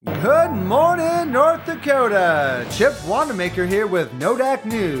Good morning, North Dakota! Chip Wanamaker here with NoDak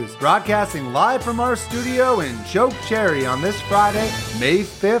News, broadcasting live from our studio in Chokecherry on this Friday, May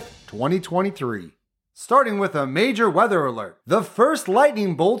 5th, 2023. Starting with a major weather alert. The first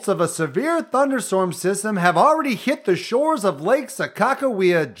lightning bolts of a severe thunderstorm system have already hit the shores of Lake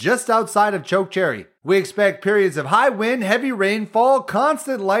Sakakawea just outside of Chokecherry. We expect periods of high wind, heavy rainfall,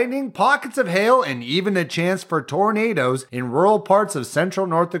 constant lightning, pockets of hail, and even a chance for tornadoes in rural parts of central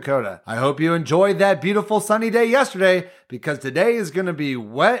North Dakota. I hope you enjoyed that beautiful sunny day yesterday, because today is going to be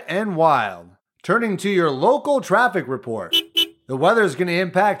wet and wild. Turning to your local traffic report. The weather is going to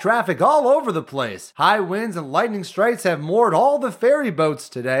impact traffic all over the place. High winds and lightning strikes have moored all the ferry boats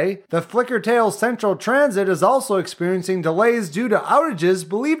today. The Flickertail Central Transit is also experiencing delays due to outages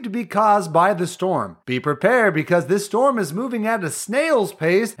believed to be caused by the storm. Be prepared, because this storm is moving at a snail's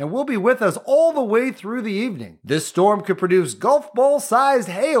pace and will be with us all the way through the evening. This storm could produce golf ball-sized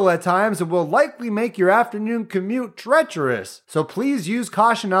hail at times and will likely make your afternoon commute treacherous. So please use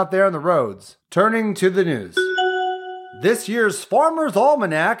caution out there on the roads. Turning to the news. This year's Farmer's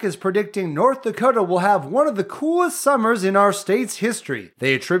Almanac is predicting North Dakota will have one of the coolest summers in our state's history.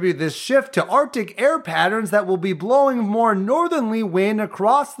 They attribute this shift to Arctic air patterns that will be blowing more northerly wind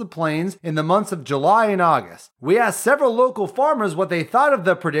across the plains in the months of July and August. We asked several local farmers what they thought of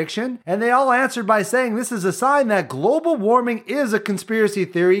the prediction, and they all answered by saying this is a sign that global warming is a conspiracy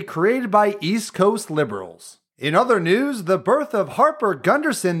theory created by East Coast liberals. In other news, the birth of Harper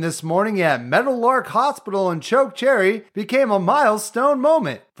Gunderson this morning at Meadowlark Hospital in Chokecherry became a milestone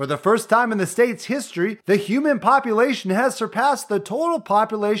moment. For the first time in the state's history, the human population has surpassed the total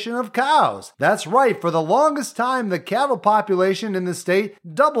population of cows. That's right, for the longest time, the cattle population in the state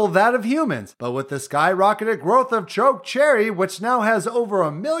doubled that of humans. But with the skyrocketed growth of Chokecherry, which now has over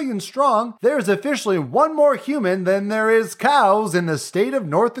 1 million strong, there's officially one more human than there is cows in the state of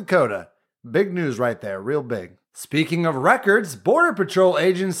North Dakota. Big news right there, real big. Speaking of records, Border Patrol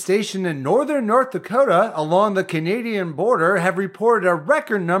agents stationed in northern North Dakota along the Canadian border have reported a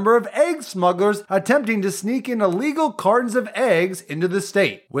record number of egg smugglers attempting to sneak in illegal cartons of eggs into the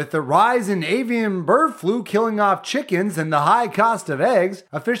state. With the rise in avian bird flu killing off chickens and the high cost of eggs,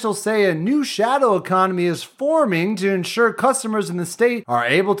 officials say a new shadow economy is forming to ensure customers in the state are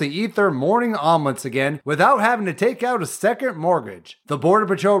able to eat their morning omelets again without having to take out a second mortgage. The Border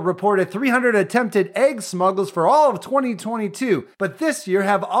Patrol reported 300 attempted egg smuggles for all of 2022, but this year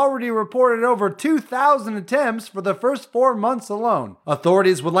have already reported over 2,000 attempts for the first 4 months alone.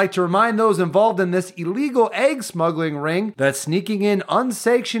 Authorities would like to remind those involved in this illegal egg smuggling ring that sneaking in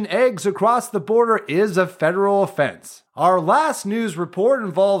unsanctioned eggs across the border is a federal offense. Our last news report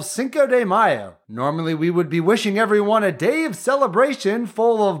involves Cinco de Mayo. Normally we would be wishing everyone a day of celebration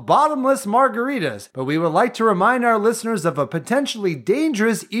full of bottomless margaritas, but we would like to remind our listeners of a potentially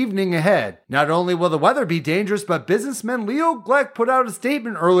dangerous evening ahead. Not only will the weather be dangerous, but businessman Leo Gleck put out a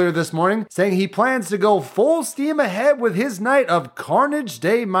statement earlier this morning saying he plans to go full steam ahead with his night of Carnage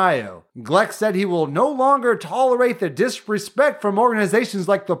de Mayo. Gleck said he will no longer tolerate the disrespect from organizations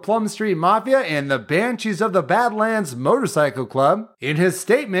like the Plum Street Mafia and the Banshees of the Badlands Motorcycle Club. In his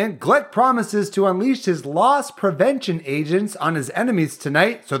statement, Gleck promises to unleash his loss prevention agents on his enemies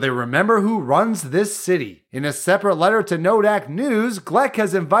tonight so they remember who runs this city. In a separate letter to NoDak News, Gleck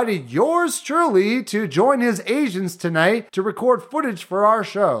has invited yours truly to join his agents tonight to record footage for our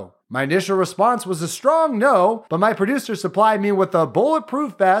show. My initial response was a strong no, but my producer supplied me with a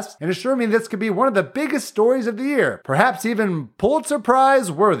bulletproof vest and assured me this could be one of the biggest stories of the year, perhaps even Pulitzer Prize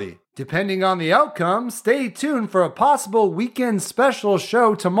worthy. Depending on the outcome, stay tuned for a possible weekend special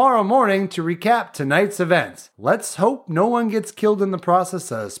show tomorrow morning to recap tonight's events. Let's hope no one gets killed in the process,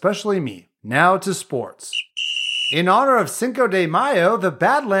 especially me. Now to sports. In honor of Cinco de Mayo, the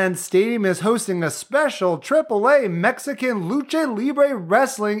Badlands Stadium is hosting a special AAA Mexican Lucha Libre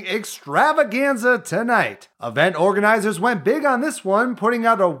Wrestling extravaganza tonight. Event organizers went big on this one, putting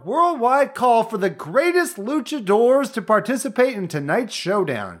out a worldwide call for the greatest luchadors to participate in tonight's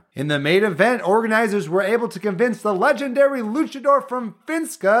showdown. In the main event, organizers were able to convince the legendary luchador from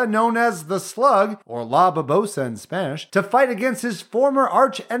Finska, known as the Slug, or La Babosa in Spanish, to fight against his former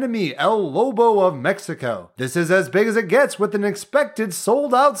arch-enemy El Lobo of Mexico. This is as big as it gets with an expected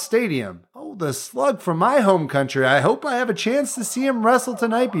sold-out stadium. Oh, the Slug from my home country. I hope I have a chance to see him wrestle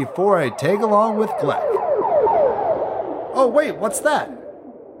tonight before I tag along with Gleck. Oh wait, what's that?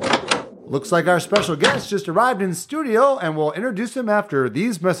 Looks like our special guest just arrived in studio, and we'll introduce him after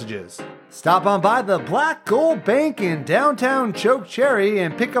these messages. Stop on by the Black Gold Bank in downtown Chokecherry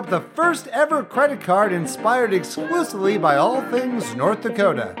and pick up the first ever credit card inspired exclusively by all things North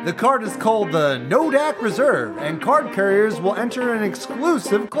Dakota. The card is called the NoDak Reserve, and card carriers will enter an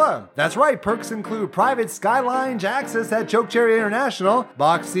exclusive club. That's right, perks include private Skyline access at Chokecherry International,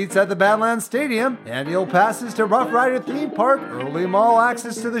 box seats at the Badlands Stadium, annual passes to Rough Rider Theme Park, early mall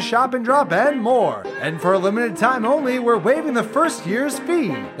access to the Shop and Drop, and more. And for a limited time only, we're waiving the first year's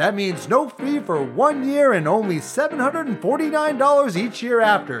fee. That means no fee for 1 year and only $749 each year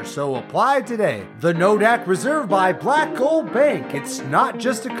after, so apply today. The NoDak Reserve by Black Gold Bank. It's not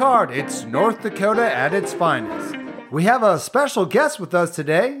just a card, it's North Dakota at its finest. We have a special guest with us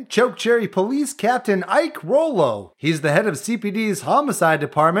today, Chokecherry Police Captain Ike Rollo. He's the head of CPD's Homicide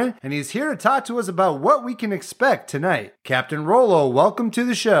Department, and he's here to talk to us about what we can expect tonight. Captain Rollo, welcome to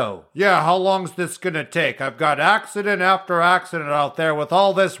the show. Yeah, how long's this gonna take? I've got accident after accident out there with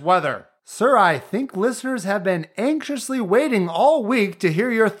all this weather. Sir, I think listeners have been anxiously waiting all week to hear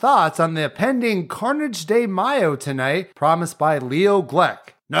your thoughts on the pending Carnage de Mayo tonight, promised by Leo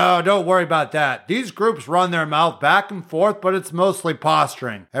Gleck. No, don't worry about that. These groups run their mouth back and forth, but it's mostly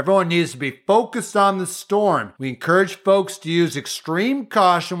posturing. Everyone needs to be focused on the storm. We encourage folks to use extreme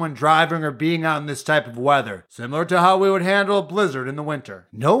caution when driving or being out in this type of weather, similar to how we would handle a blizzard in the winter.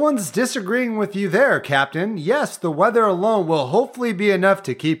 No one's disagreeing with you there, Captain. Yes, the weather alone will hopefully be enough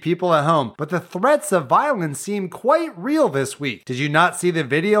to keep people at home, but the threats of violence seem quite real this week. Did you not see the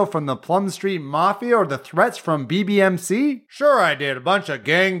video from the Plum Street Mafia or the threats from BBMC? Sure I did. A bunch of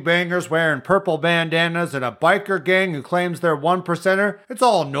gangbangers wearing purple bandanas and a biker gang who claims they're 1%er. It's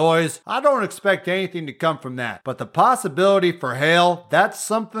all noise. I don't expect anything to come from that. But the possibility for hail, that's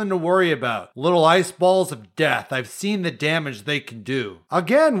something to worry about. Little ice balls of death. I've seen the damage they can do.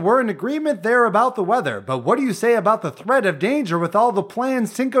 Again, we're in agreement there about the weather, but what do you say about the threat of danger with all the planned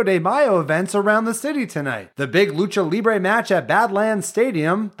Cinco de Mayo events around the city tonight? The big Lucha Libre match at Badlands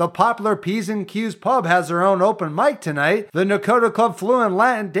Stadium, the popular P's and Q's pub has their own open mic tonight, the Dakota Club Fluent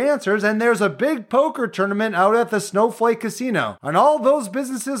Latin dancers, and there's a big poker tournament out at the Snowflake Casino. And all those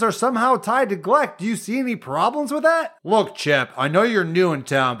businesses are somehow tied to Gleck. Do you see any problems with that? Look, Chip, I know you're new in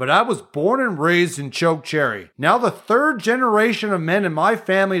town, but I was born and raised in Chokecherry. Now the third generation of men in my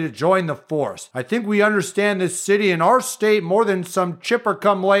family to join the force. I think we understand this city and our state more than some chipper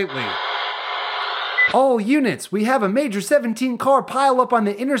come lately. All units, we have a major 17-car pileup on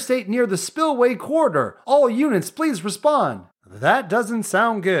the interstate near the Spillway Corridor. All units, please respond. That doesn't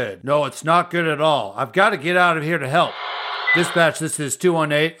sound good. No, it's not good at all. I've got to get out of here to help. Dispatch, this is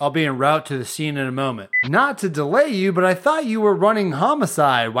 218. I'll be en route to the scene in a moment. Not to delay you, but I thought you were running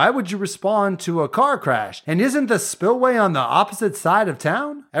homicide. Why would you respond to a car crash? And isn't the spillway on the opposite side of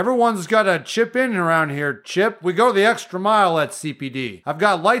town? Everyone's got to chip in around here, Chip. We go the extra mile at CPD. I've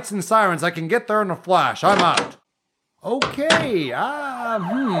got lights and sirens. I can get there in a flash. I'm out. Okay,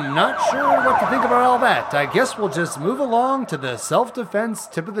 not sure what to think about all that. I guess we'll just move along to the self-defense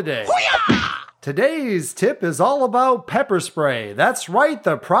tip of the day. Today's tip is all about pepper spray. That's right,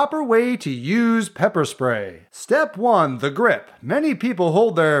 the proper way to use pepper spray. Step 1, the grip. Many people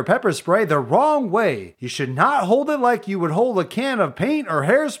hold their pepper spray the wrong way. You should not hold it like you would hold a can of paint or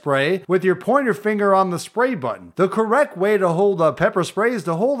hairspray with your pointer finger on the spray button. The correct way to hold a pepper spray is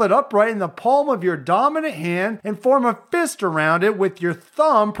to hold it upright in the palm of your dominant hand and form a fist around it with your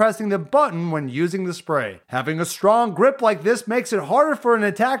thumb pressing the button when using the spray. Having a strong grip like this makes it harder for an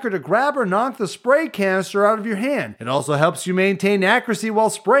attacker to grab or knock the spray canister out of your hand. It also helps you maintain accuracy while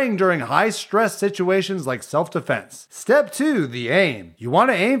spraying during high-stress situations like self-defense. Step 2, the aim. You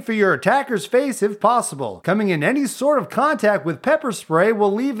want to aim for your attacker's face if possible. Coming in any sort of contact with pepper spray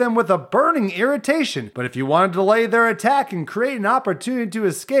will leave them with a burning irritation, but if you want to delay their attack and create an opportunity to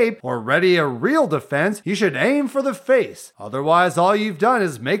escape or ready a real defense, you should aim for the face. Otherwise, all you've done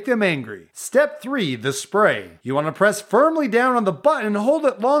is make them angry. Step 3, the spray. You want to press firmly down on the button and hold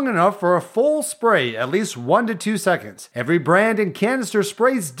it long enough for a full spray, at least 1 to 2 seconds. Every brand and canister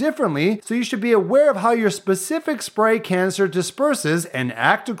sprays differently, so you should be aware of how your specific spray canister disperses and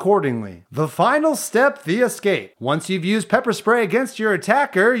act accordingly. The final step, the escape. Once you've used pepper spray against your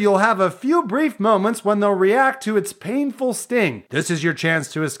attacker, you'll have a few brief moments when they'll react to its painful sting. This is your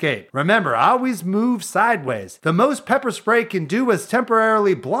chance to escape. Remember, always move sideways. The most pepper spray can do is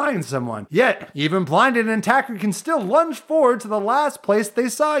temporarily blind someone. Yet, even blinded, an attacker can still lunge forward to the last place they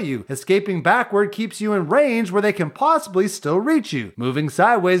saw you. Escaping backward keeps you in range where they can possibly still reach you. Moving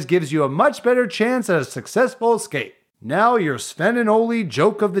sideways gives you a much better chance at a successful escape. Now your Sven and Oli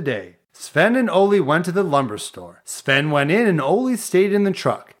joke of the day. Sven and Oli went to the lumber store. Sven went in and Oli stayed in the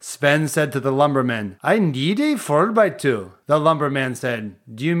truck. Sven said to the lumberman, I need a 4x2. The lumberman said,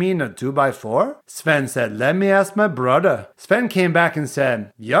 do you mean a 2x4? Sven said, let me ask my brother. Sven came back and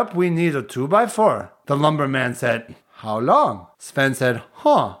said, yup, we need a 2x4. The lumberman said, how long? Sven said,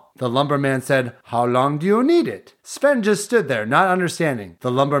 huh. The lumberman said, how long do you need it? Sven just stood there, not understanding. The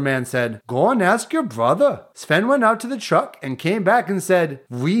lumberman said, go and ask your brother. Sven went out to the truck and came back and said,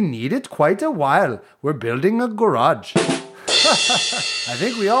 we need it quite a while. We're building a garage. I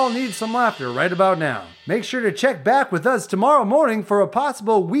think we all need some laughter right about now. Make sure to check back with us tomorrow morning for a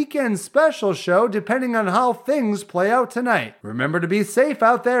possible weekend special show depending on how things play out tonight. Remember to be safe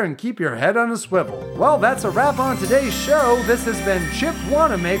out there and keep your head on a swivel. Well, that's a wrap on today's show. This has been Chip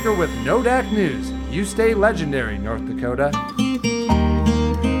Wanamaker with NoDak News. You stay legendary, North Dakota.